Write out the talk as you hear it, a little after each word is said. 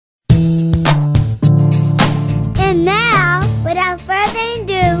And now, without further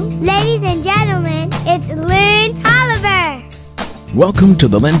ado, ladies and gentlemen, it's Lynn Tolliver. Welcome to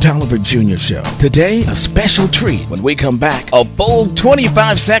the Lynn Tolliver Jr Show. Today, a special treat when we come back, a full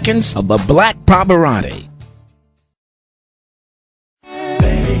 25 seconds of the Blaq Pavarotti.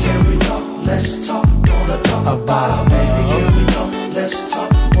 Baby, can we talk? Let's talk. Wanna talk about, baby, can we talk? Let's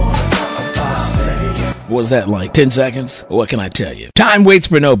talk. Wanna talk about, baby. What was that, like 10 seconds? What can I tell you? Time waits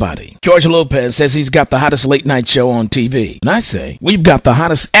for nobody. George Lopez says he's got the hottest late night show on TV. And I say, we've got the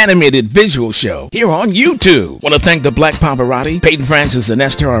hottest animated visual show here on YouTube. Want to thank the Blaq Pavarotti, Peyton Francis, and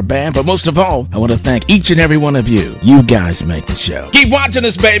Esther, our band. But most of all, I want to thank each and every one of you. You guys make the show. Keep watching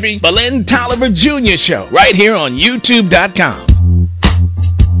us, baby. The Lynn Tolliver Jr Show, right here on YouTube.com.